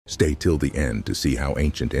Stay till the end to see how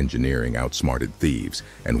ancient engineering outsmarted thieves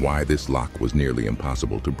and why this lock was nearly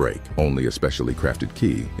impossible to break. Only a specially crafted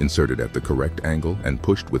key, inserted at the correct angle and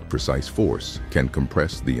pushed with precise force, can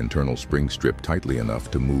compress the internal spring strip tightly enough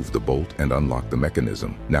to move the bolt and unlock the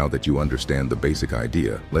mechanism. Now that you understand the basic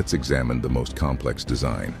idea, let's examine the most complex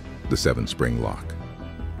design, the 7-spring lock.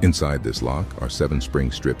 Inside this lock are 7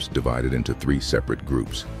 spring strips divided into 3 separate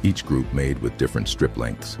groups, each group made with different strip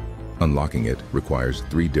lengths. Unlocking it requires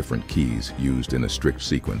 3 different keys used in a strict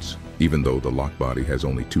sequence, even though the lock body has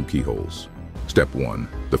only 2 keyholes. Step 1.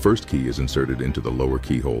 The first key is inserted into the lower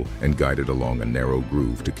keyhole and guided along a narrow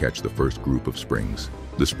groove to catch the first group of springs.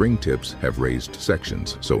 The spring tips have raised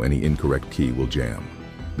sections, so any incorrect key will jam.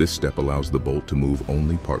 This step allows the bolt to move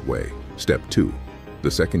only partway. Step 2. The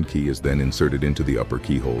second key is then inserted into the upper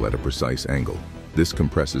keyhole at a precise angle. This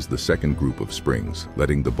compresses the second group of springs,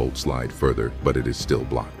 letting the bolt slide further, but it is still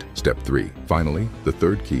blocked. Step 3. Finally, the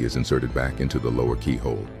third key is inserted back into the lower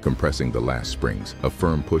keyhole, compressing the last springs. A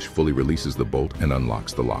firm push fully releases the bolt and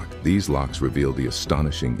unlocks the lock. These locks reveal the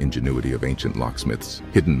astonishing ingenuity of ancient locksmiths,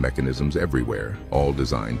 hidden mechanisms everywhere, all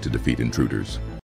designed to defeat intruders.